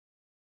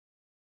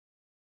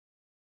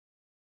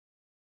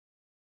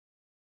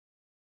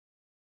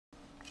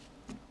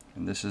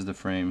and this is the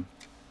frame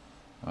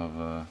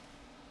of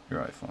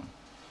your iPhone.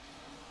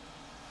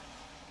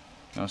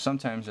 Now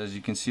sometimes, as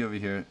you can see over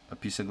here, a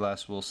piece of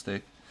glass will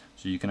stick,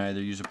 so you can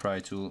either use a pry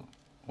tool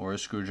or a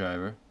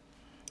screwdriver,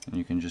 and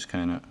you can just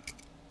kind of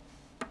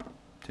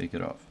take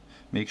it off.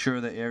 Make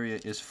sure the area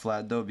is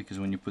flat though, because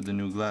when you put the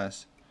new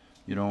glass,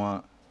 you don't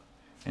want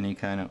any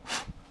kind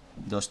of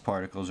dust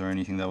particles or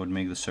anything that would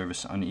make the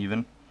surface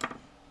uneven.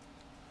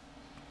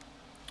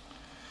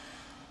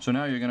 So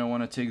now you're going to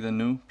want to take the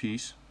new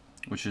piece,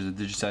 which is a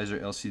Digitizer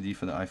LCD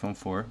for the iPhone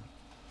 4.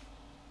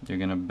 You're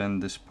going to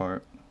bend this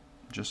part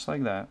just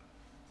like that,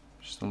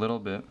 just a little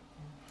bit.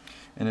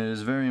 And it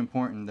is very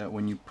important that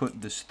when you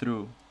put this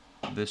through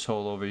this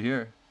hole over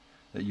here,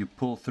 that you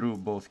pull through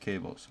both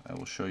cables. I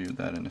will show you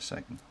that in a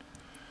second.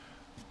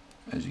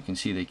 As you can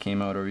see, they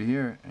came out over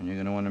here, and you're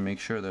going to want to make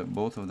sure that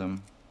both of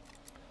them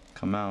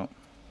come out.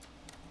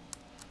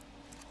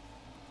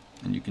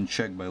 And you can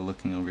check by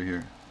looking over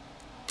here.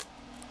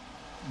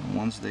 And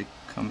once they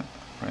come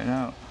right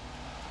out,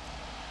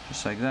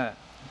 just like that,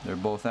 they're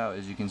both out.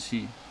 As you can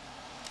see,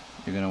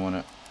 you're going to want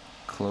to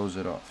close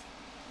it off,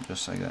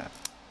 just like that.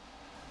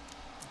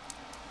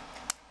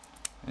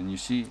 And you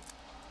see,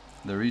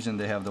 the reason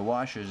they have the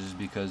washers is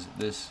because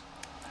this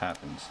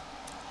happens.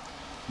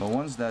 But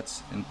once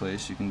that's in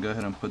place, you can go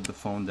ahead and put the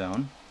phone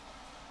down,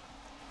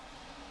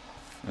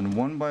 and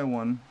one by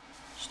one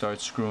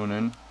start screwing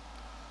in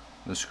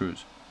the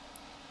screws.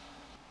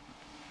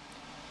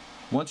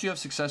 Once you have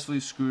successfully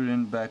screwed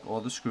in back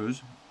all the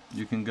screws,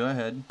 you can go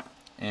ahead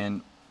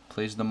and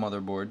place the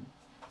motherboard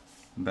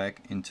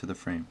back into the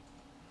frame.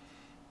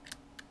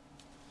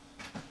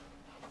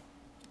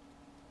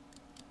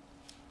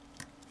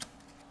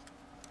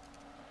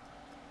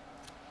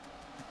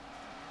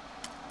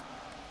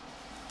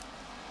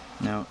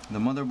 Now, the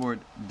motherboard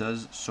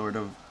does sort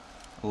of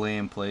lay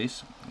in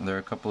place. There are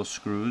a couple of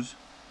screws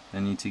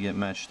that need to get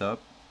matched up.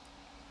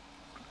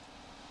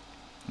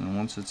 And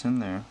once it's in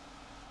there,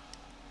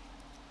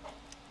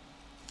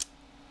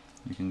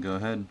 you can go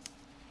ahead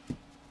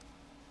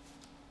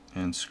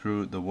and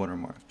screw the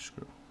watermark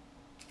screw,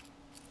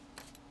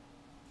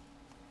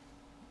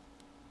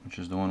 which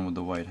is the one with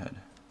the white head.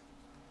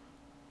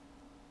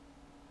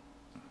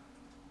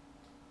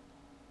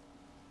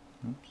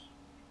 Oops.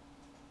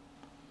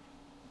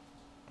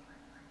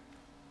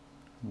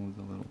 Move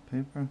the little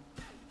paper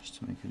just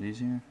to make it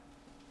easier.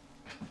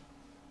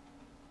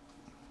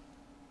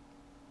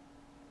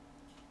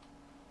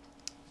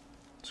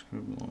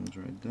 Screw belongs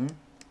right there.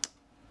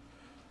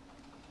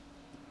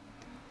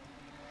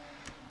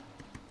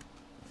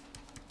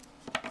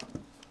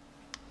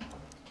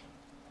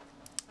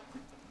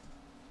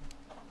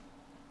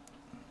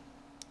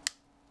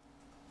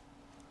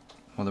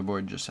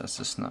 Motherboard just has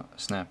to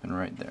snap in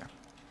right there.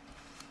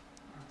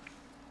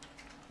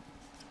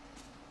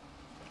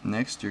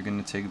 Next, you're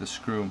going to take the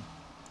screw,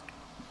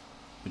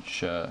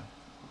 which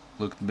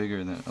looked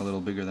a little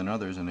bigger than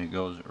others, and it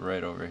goes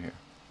right over here.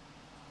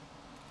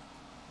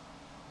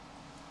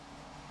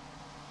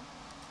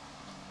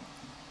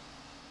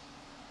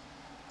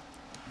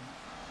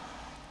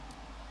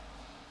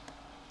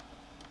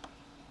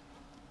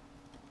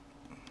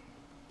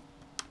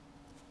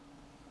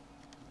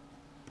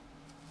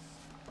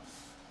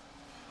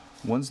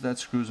 Once that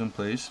screw's in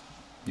place,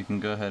 you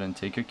can go ahead and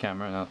take your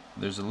camera. Now,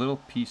 there's a little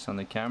piece on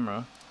the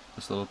camera.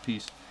 This little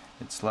piece,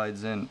 it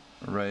slides in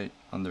right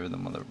under the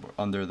motherboard,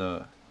 under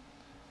the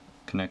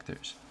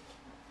connectors,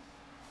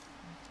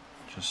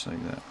 just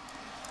like that.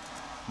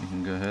 You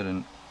can go ahead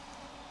and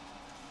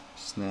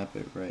snap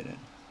it right in,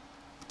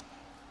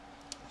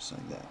 just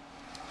like that.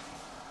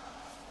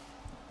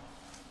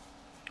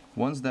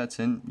 Once that's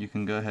in, you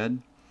can go ahead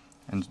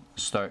and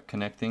start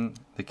connecting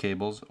the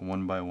cables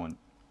one by one.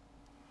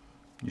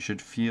 You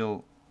should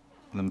feel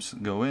them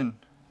go in.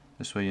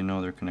 This way you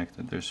know they're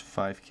connected. There's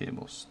 5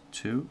 cables.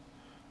 2,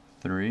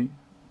 3,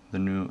 the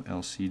new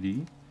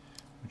LCD,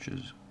 which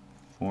is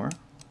 4,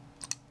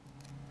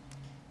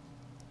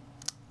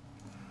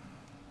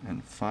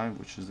 and 5,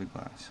 which is the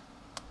glass.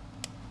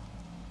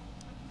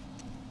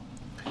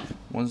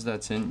 Once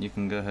that's in, you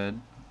can go ahead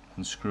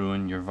and screw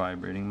in your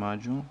vibrating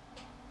module.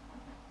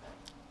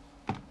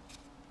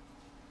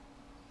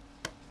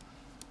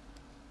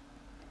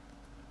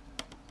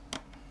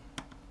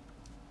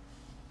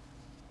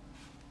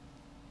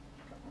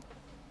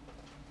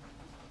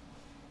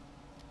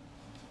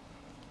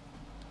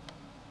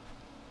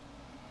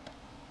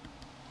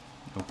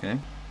 Okay.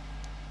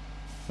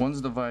 Once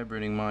the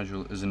vibrating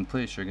module is in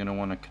place, you're going to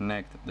want to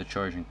connect the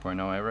charging port.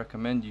 Now, I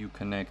recommend you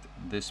connect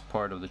this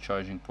part of the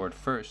charging port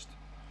first,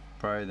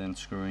 prior than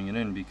screwing it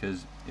in,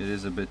 because it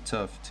is a bit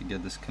tough to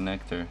get this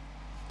connector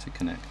to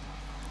connect.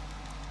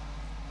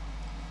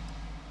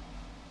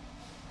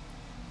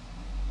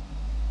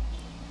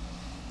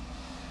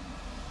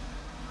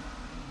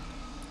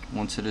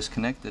 Once it is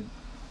connected,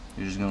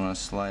 you're just going to want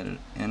to slide it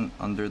in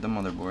under the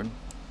motherboard,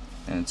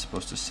 and it's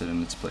supposed to sit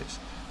in its place.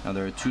 Now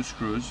there are 2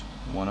 screws,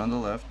 one on the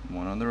left,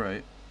 one on the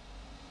right,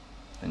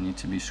 that need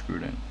to be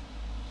screwed in.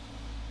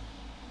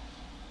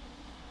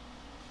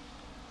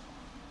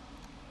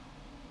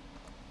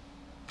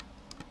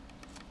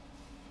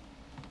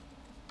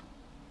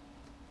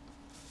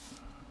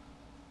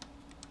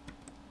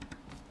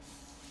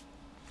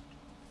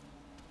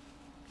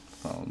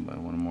 followed by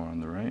one more on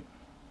the right.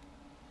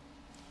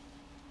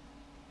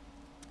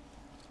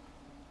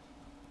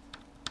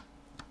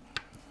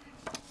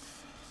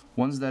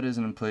 Once that is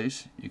in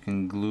place, you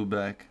can glue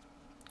back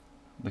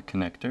the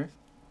connector,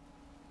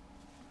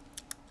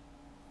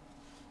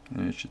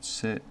 and it should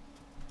sit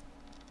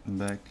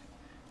back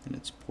in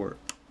its port.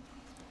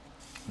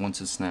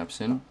 Once it snaps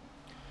in,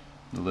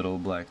 the little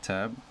black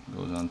tab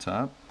goes on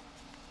top.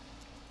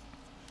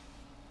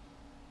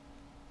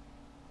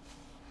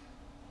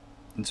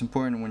 It's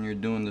important when you're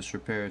doing this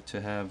repair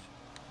to have,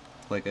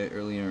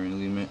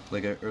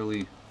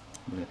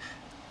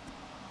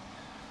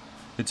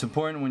 it's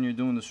important when you're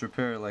doing this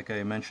repair, like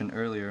I mentioned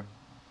earlier,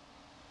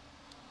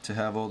 to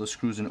have all the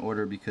screws in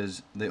order,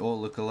 because they all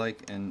look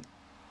alike and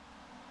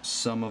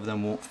some of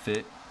them won't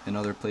fit in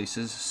other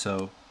places,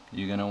 so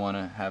you're going to want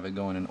to have it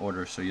going in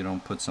order so you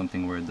don't put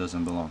something where it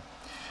doesn't belong.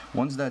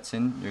 Once that's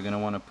in, you're going to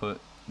want to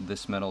put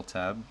this metal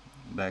tab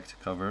back to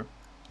cover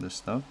this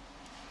stuff,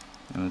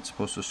 and it's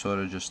supposed to sort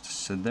of just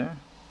sit there,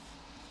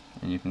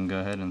 and you can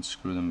go ahead and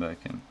screw them back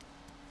in.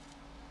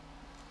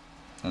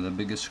 Now the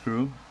biggest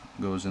screw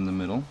goes in the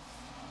middle,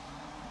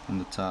 in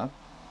the top.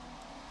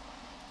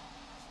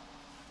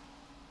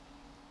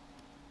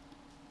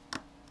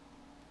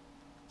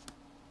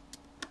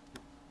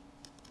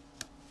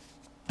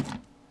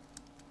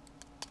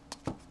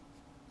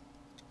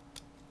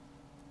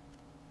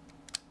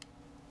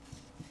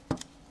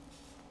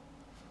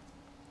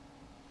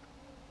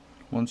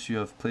 Once you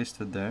have placed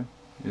it there,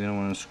 you're going to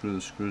want to screw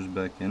the screws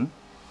back in.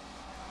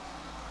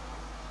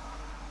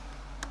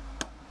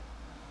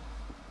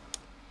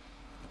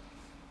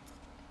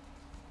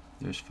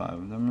 There's 5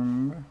 of them,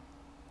 remember?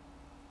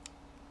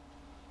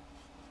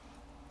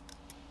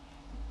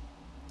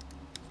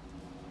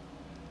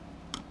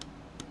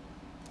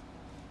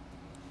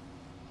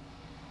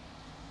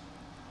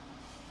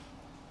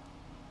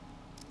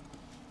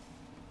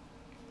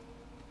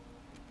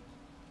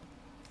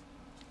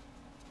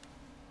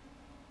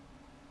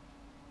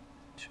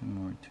 Two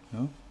more to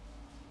go.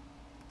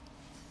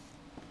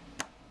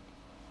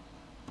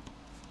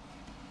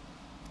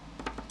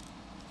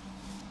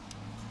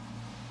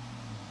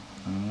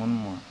 And one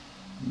more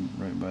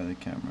right by the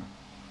camera.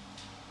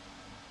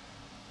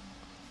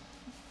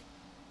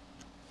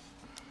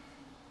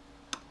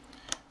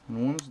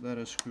 And once that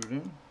is screwed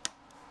in,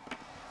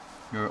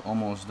 you're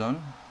almost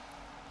done.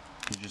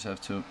 You just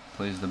have to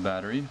place the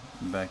battery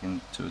back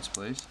into its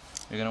place.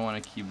 You're going to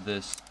want to keep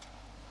this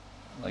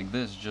like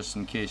this just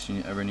in case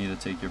you ever need to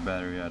take your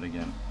battery out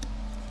again.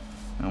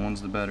 And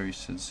once the battery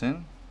sits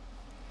in,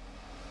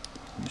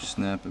 you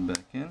snap it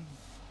back in.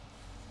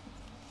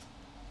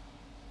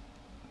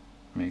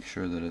 Make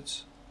sure that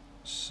it's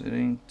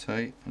sitting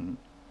tight, and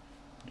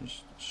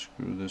just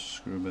screw this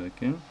screw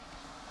back in.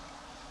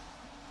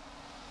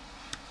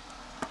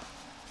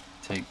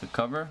 Take the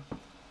cover,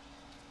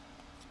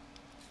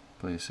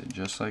 place it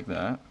just like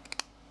that,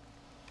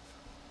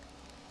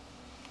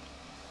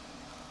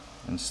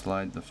 and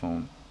slide the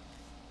phone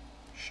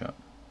shut.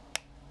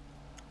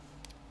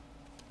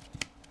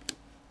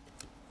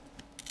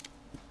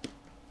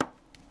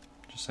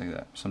 Just like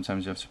that.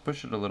 Sometimes you have to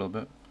push it a little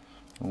bit,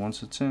 but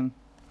once it's in,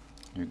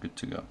 you're good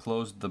to go.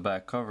 Close the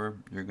back cover.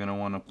 You're going to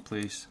want to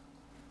place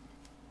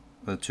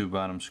the 2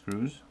 bottom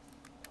screws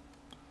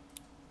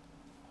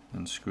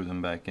and screw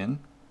them back in.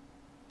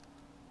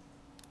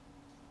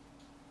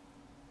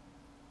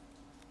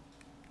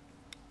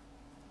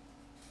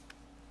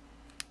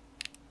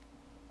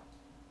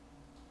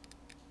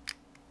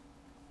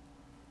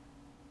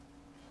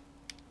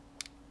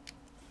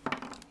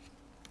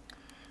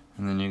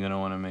 And then you're going to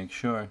want to make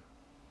sure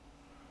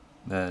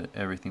that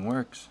everything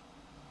works.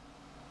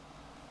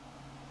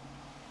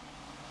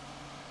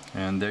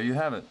 And there you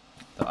have it,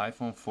 the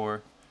iPhone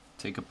 4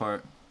 take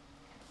apart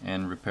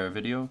and repair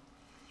video.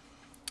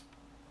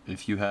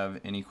 If you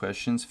have any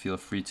questions, feel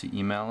free to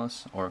email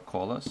us or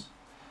call us.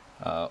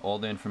 All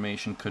the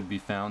information could be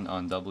found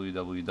on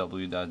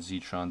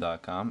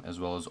www.zeetron.com, as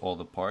well as all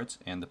the parts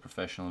and the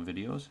professional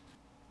videos.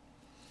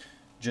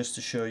 Just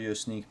to show you a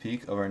sneak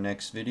peek of our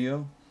next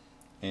video,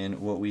 and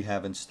what we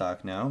have in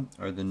stock now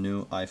are the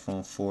new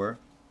iPhone 4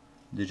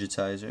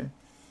 digitizer,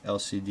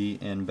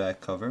 LCD, and back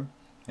cover.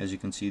 As you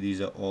can see,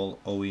 these are all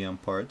OEM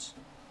parts,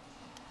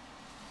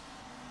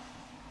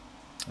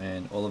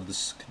 and all of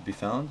this could be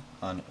found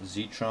on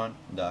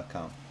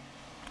Zeetron.com.